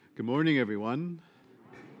Good morning, everyone.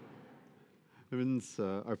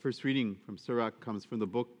 Our first reading from Sirach comes from the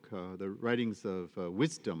book, the writings of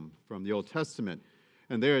wisdom from the Old Testament.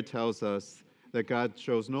 And there it tells us that God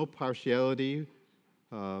shows no partiality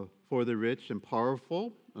for the rich and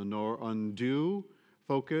powerful, nor undue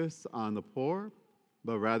focus on the poor,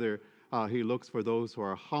 but rather he looks for those who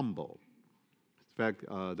are humble. In fact,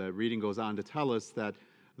 that reading goes on to tell us that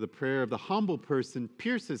the prayer of the humble person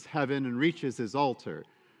pierces heaven and reaches his altar.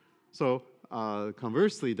 So,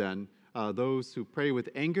 conversely then, those who pray with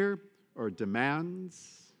anger or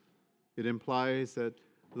demands, it implies that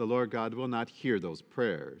the Lord God will not hear those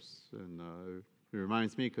prayers. And it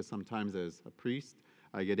reminds me, because sometimes as a priest,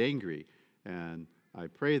 I get angry, and I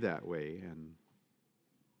pray that way. And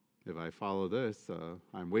if I follow this,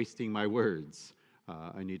 I'm wasting my words.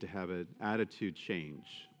 I need to have an attitude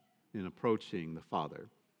change in approaching the Father.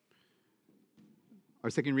 Our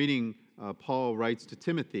second reading, Paul writes to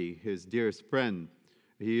Timothy, his dearest friend.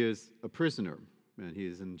 He is a prisoner, and he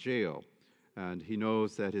is in jail, and he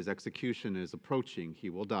knows that his execution is approaching. He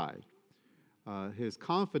will die. His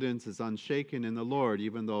confidence is unshaken in the Lord,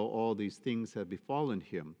 even though all these things have befallen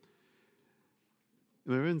him.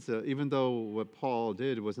 Even though what Paul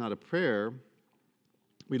did was not a prayer,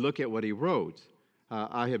 we look at what he wrote.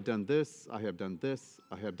 I have done this, I have done this,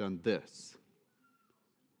 I have done this.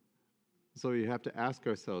 So you have to ask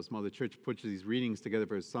ourselves, well, the church puts these readings together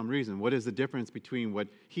for some reason. What is the difference between what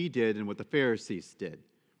he did and what the Pharisees did?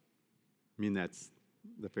 I mean, that's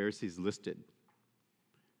the Pharisees listed.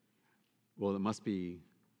 Well, it must be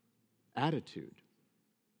attitude.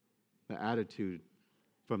 The attitude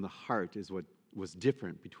from the heart is what was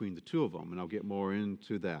different between the two of them, and I'll get more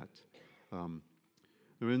into that.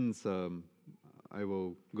 I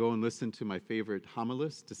will go and listen to my favorite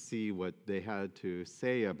homilists to see what they had to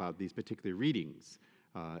say about these particular readings.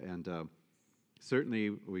 Certainly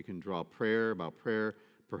we can draw prayer,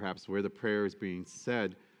 perhaps where the prayer is being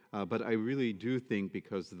said. But I really do think,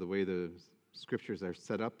 because of the way the scriptures are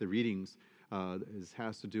set up, the readings,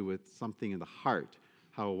 has to do with something in the heart,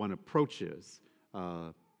 how one approaches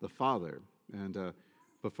the Father.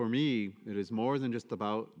 But for me, it is more than just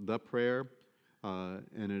about the prayer,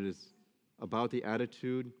 and it is about the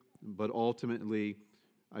attitude, but ultimately,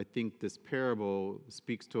 I think this parable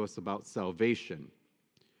speaks to us about salvation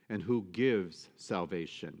and who gives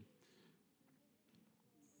salvation.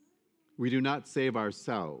 We do not save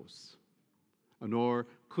ourselves, nor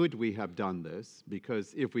could we have done this,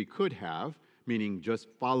 because if we could have, meaning just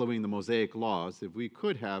following the Mosaic laws, if we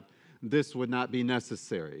could have, this would not be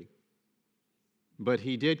necessary. But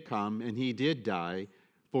he did come and he did die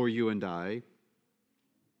for you and I.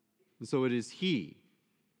 And so it is he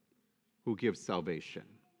who gives salvation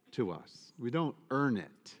to us. We don't earn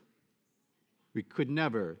it. We could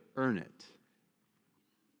never earn it.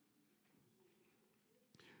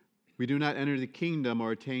 We do not enter the kingdom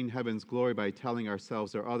or attain heaven's glory by telling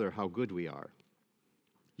ourselves or others how good we are,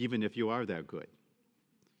 even if you are that good.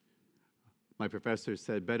 My professor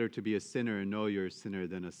said, better to be a sinner and know you're a sinner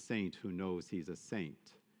than a saint who knows he's a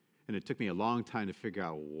saint. And it took me a long time to figure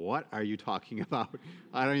out, what are you talking about?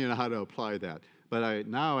 I don't even know how to apply that. But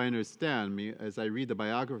now I understand. As I read the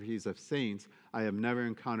biographies of saints, I have never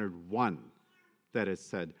encountered one that has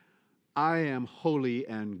said, I am holy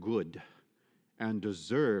and good and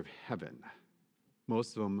deserve heaven.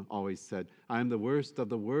 Most of them always said, I am the worst of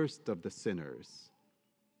the sinners.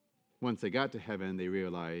 Once they got to heaven, they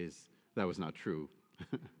realized that was not true.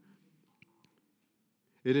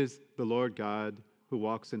 It is the Lord God who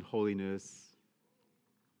walks in holiness,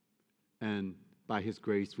 and by his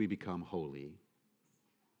grace we become holy.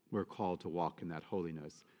 We're called to walk in that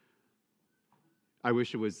holiness. I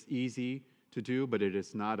wish it was easy to do, but it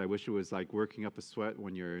is not. I wish it was like working up a sweat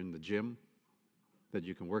when you're in the gym, that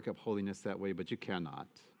you can work up holiness that way, but you cannot.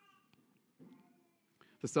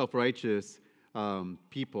 The self-righteous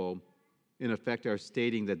people, in effect, are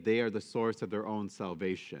stating that they are the source of their own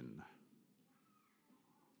salvation.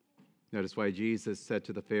 That is why Jesus said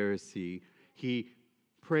to the Pharisee, he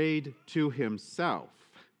prayed to himself.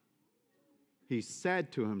 He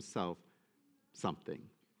said to himself something.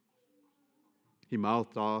 He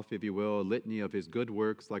mouthed off, if you will, a litany of his good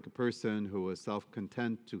works, like a person who was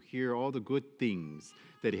self-content to hear all the good things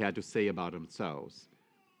that he had to say about himself.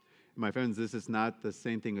 My friends, this is not the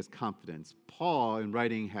same thing as confidence. Paul, in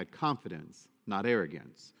writing, had confidence, not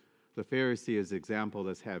arrogance. The Pharisee is example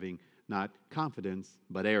as having not confidence,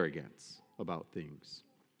 but arrogance about things.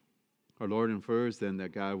 Our Lord infers then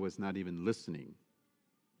that God was not even listening.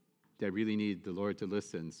 I really need the Lord to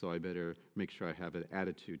listen, so I better make sure I have an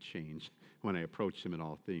attitude change when I approach him in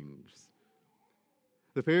all things.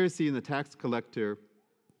 The Pharisee and the tax collector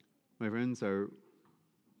my friends, are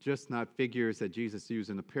just not figures that Jesus used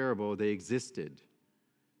in a parable. They existed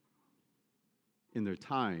in their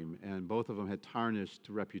time, and both of them had tarnished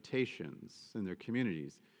reputations in their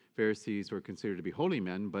communities. Pharisees were considered to be holy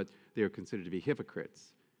men, but they were considered to be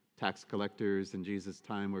hypocrites. Tax collectors in Jesus'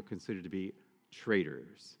 time were considered to be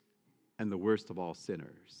traitors and the worst of all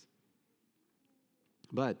sinners.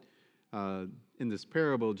 But in this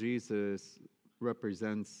parable, Jesus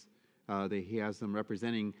represents, he has them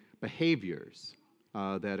representing behaviors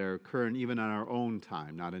that are current even in our own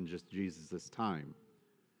time, not in just Jesus' time.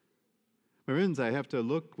 My friends, I have to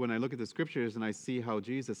look, when I look at the scriptures and I see how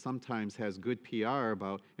Jesus sometimes has good PR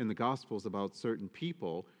in the Gospels about certain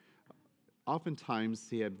people, oftentimes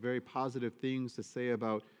he had very positive things to say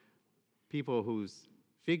about people whose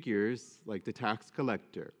figures, like the tax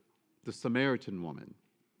collector, the Samaritan woman,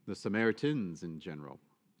 the Samaritans in general,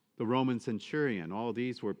 the Roman centurion, all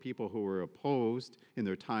these were people who were opposed in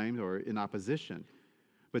their time or in opposition.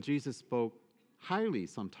 But Jesus spoke highly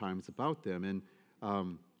sometimes about them,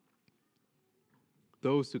 and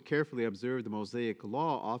those who carefully observed the Mosaic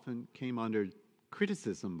law often came under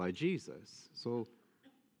criticism by Jesus. So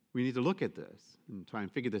we need to look at this and try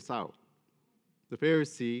and figure this out. The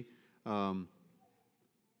Pharisee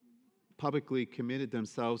publicly committed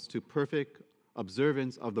themselves to perfect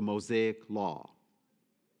observance of the Mosaic law.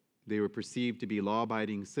 They were perceived to be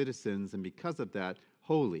law-abiding citizens, and because of that,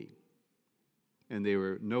 holy. And they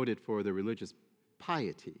were noted for their religious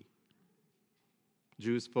piety.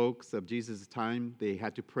 Jewish folks of Jesus' time, they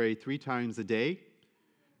had to pray 3 times a day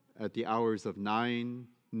at the hours of 9,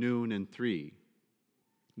 noon, and 3.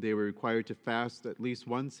 They were required to fast at least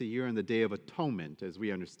once a year on the Day of Atonement, as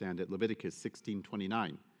we understand it, Leviticus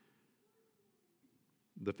 16:29.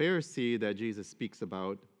 The Pharisee that Jesus speaks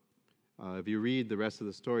about, if you read the rest of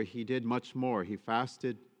the story, he did much more. He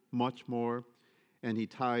fasted much more, and he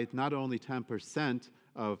tithed not only 10%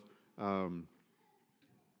 of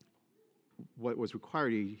what was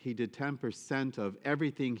required, he did 10% of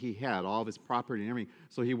everything he had, all of his property and everything.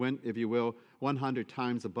 So he went, if you will, 100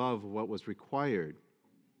 times above what was required.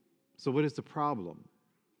 So what is the problem?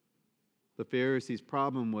 The Pharisee's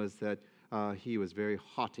problem was that he was very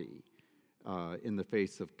haughty in the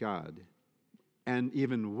face of God. And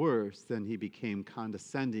even worse, then he became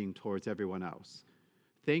condescending towards everyone else.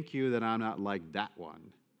 Thank you that I'm not like that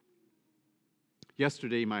one.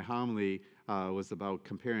 Yesterday, my homily was about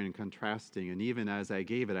comparing and contrasting, and even as I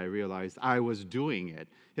gave it, I realized I was doing it.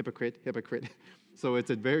 Hypocrite, hypocrite. So it's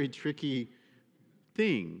a very tricky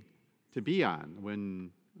thing to be on.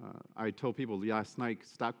 When I told people last night,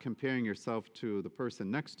 stop comparing yourself to the person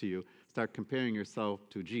next to you, start comparing yourself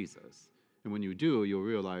to Jesus. And when you do, you'll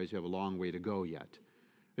realize you have a long way to go yet.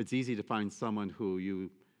 It's easy to find someone who you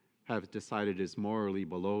have decided is morally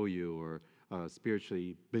below you or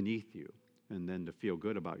spiritually beneath you, and then to feel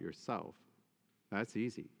good about yourself. That's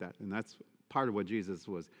easy. And that's part of what Jesus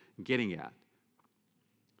was getting at.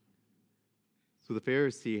 So the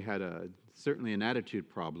Pharisee had certainly an attitude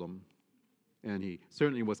problem, and he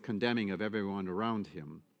certainly was condemning of everyone around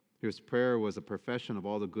him. His prayer was a profession of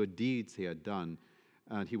all the good deeds he had done,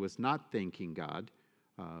 and he was not thanking God.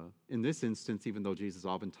 In this instance, even though Jesus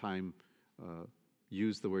oftentimes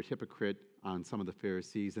used the word hypocrite on some of the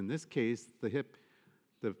Pharisees, in this case,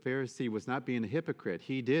 the Pharisee was not being a hypocrite.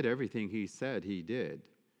 He did everything he said he did.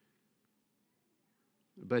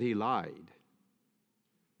 But he lied.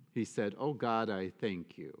 He said, "Oh God, I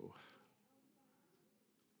thank you."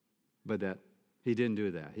 But that he didn't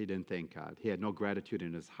do that. He didn't thank God. He had no gratitude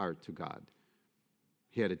in his heart to God.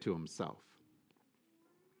 He had it to himself.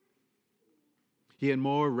 He had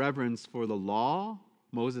more reverence for the law,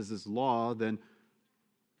 Moses' law, than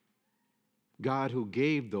God who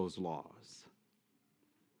gave those laws.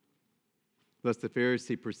 Thus the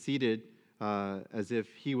Pharisee proceeded as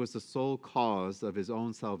if he was the sole cause of his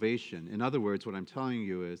own salvation. In other words, what I'm telling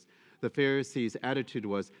you is the Pharisee's attitude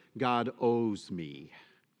was, God owes me.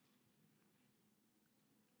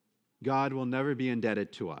 God will never be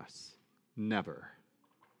indebted to us. Never.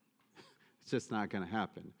 It's just not going to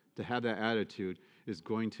happen. To have that attitude is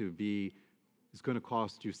going to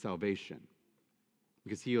cost you salvation,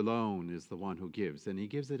 because he alone is the one who gives, and he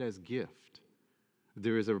gives it as gift.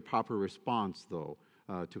 There is a proper response, though,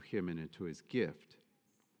 to him and to his gift.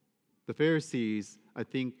 The Pharisees, I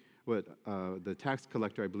think what the tax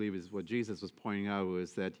collector, I believe, is what Jesus was pointing out,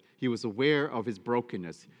 was that he was aware of his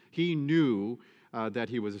brokenness. He knew that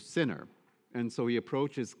he was a sinner, and so he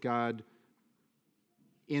approaches God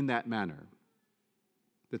in that manner.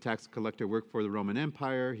 The tax collector worked for the Roman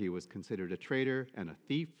Empire. He was considered a traitor and a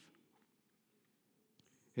thief.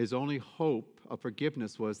 His only hope of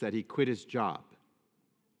forgiveness was that he quit his job.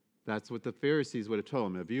 That's what the Pharisees would have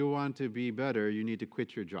told him. If you want to be better, you need to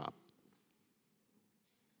quit your job.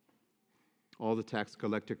 All the tax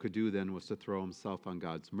collector could do then was to throw himself on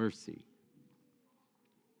God's mercy.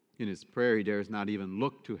 In his prayer, he dares not even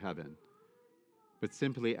look to heaven, but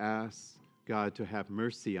simply asks God to have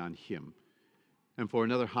mercy on him. And for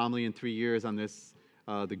another homily in 3 years on this,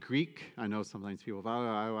 the Greek, I know sometimes people,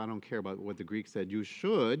 I don't care about what the Greek said. You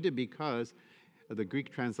should, because the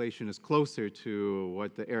Greek translation is closer to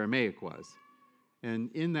what the Aramaic was.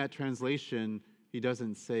 And in that translation, he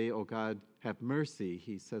doesn't say, oh God, have mercy.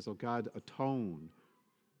 He says, oh God, atone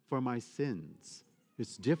for my sins.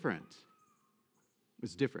 It's different.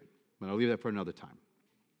 It's different, but I'll leave that for another time.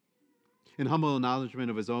 In humble acknowledgement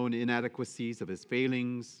of his own inadequacies, of his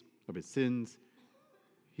failings, of his sins,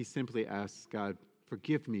 he simply asks God,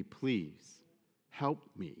 forgive me, please. Help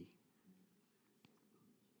me.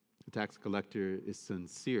 The tax collector is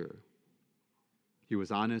sincere. He was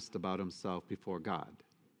honest about himself before God.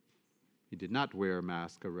 He did not wear a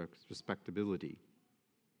mask of respectability.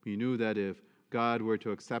 He knew that if God were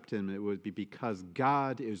to accept him, it would be because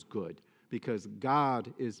God is good, because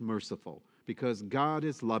God is merciful, because God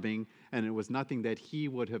is loving, and it was nothing that he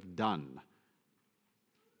would have done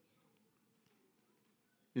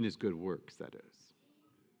in his good works, that is.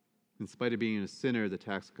 In spite of being a sinner, the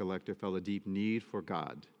tax collector felt a deep need for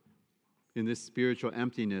God. In this spiritual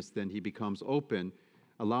emptiness, then he becomes open,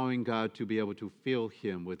 allowing God to be able to fill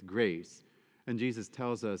him with grace. And Jesus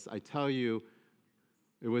tells us, I tell you,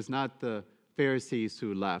 it was not the Pharisees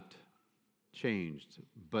who left changed,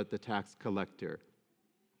 but the tax collector.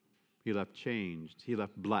 He left changed. He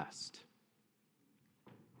left blessed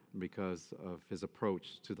because of his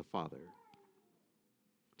approach to the Father.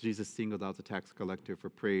 Jesus singled out the tax collector for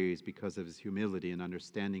praise because of his humility and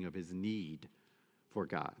understanding of his need for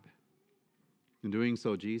God. In doing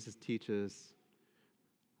so, Jesus teaches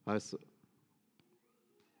us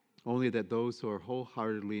only that those who are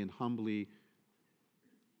wholeheartedly and humbly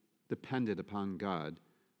dependent upon God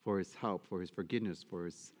for his help, for his forgiveness, for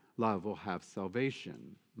his love will have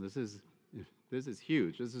salvation. This is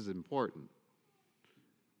huge. This is important.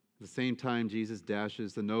 At the same time, Jesus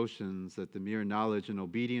dashes the notions that the mere knowledge and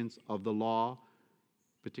obedience of the law,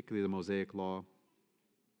 particularly the Mosaic law,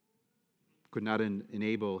 could not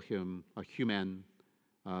enable him, a human,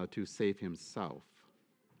 to save himself,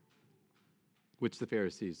 which the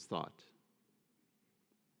Pharisees thought.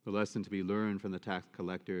 The lesson to be learned from the tax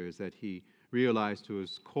collector is that he realized to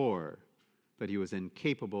his core that he was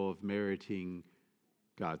incapable of meriting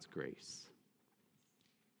God's grace.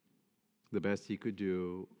 The best he could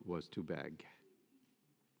do was to beg.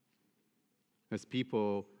 As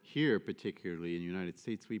people here, particularly in the United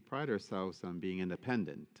States, we pride ourselves on being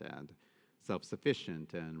independent and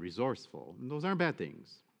self-sufficient and resourceful. And those aren't bad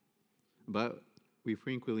things. But we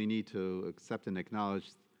frequently need to accept and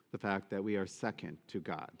acknowledge the fact that we are second to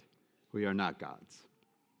God. We are not God's.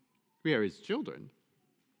 We are his children,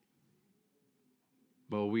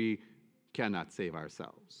 but we cannot save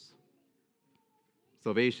ourselves.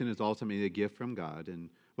 Salvation is ultimately a gift from God, and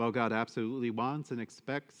while God absolutely wants and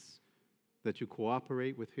expects that you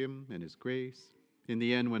cooperate with him and his grace, in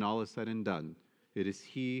the end, when all is said and done, it is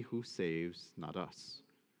he who saves, not us.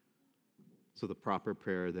 So the proper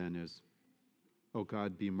prayer then is, oh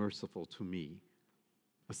God, be merciful to me,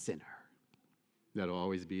 a sinner. That'll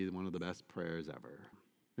always be one of the best prayers ever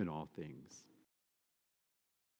in all things.